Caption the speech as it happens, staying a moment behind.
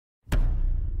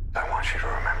want you to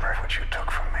remember what you took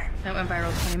from me. That went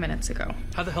viral 20 minutes ago.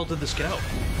 How the hell did this go?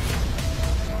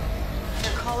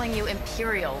 They're calling you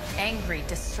imperial, angry,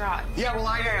 distraught. Yeah, well,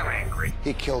 I am angry.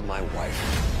 He killed my wife.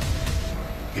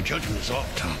 Your judgment is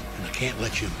off, Tom, and I can't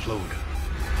let you implode.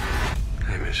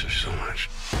 I miss her so much.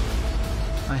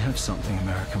 I have something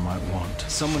America might want.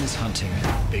 Someone is hunting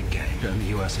big game, and the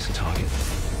U.S. is a target.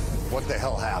 What the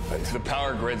hell happened? The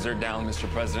power grids are down, Mr.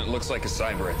 President. It looks like a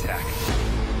cyber attack.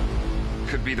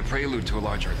 Could be the prelude to a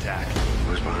larger attack.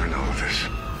 Who's behind all of this?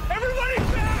 Everybody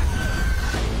back!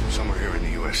 Somewhere here in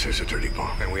the U.S. there's a dirty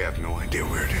bomb, and we have no idea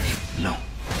where it is. No.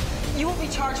 You will be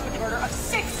charged with the murder of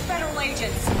 6 federal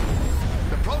agents.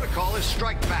 The protocol is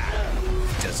strike back.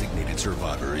 Designated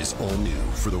Survivor is all new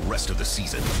for the rest of the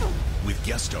season. With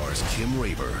guest stars Kim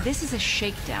Raver. This is a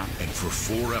shakedown. And for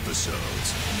 4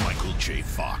 episodes, Michael J.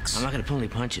 Fox. I'm not gonna pull any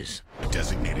punches.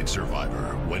 Designated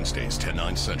Survivor, Wednesdays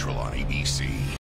 10/9 Central on ABC.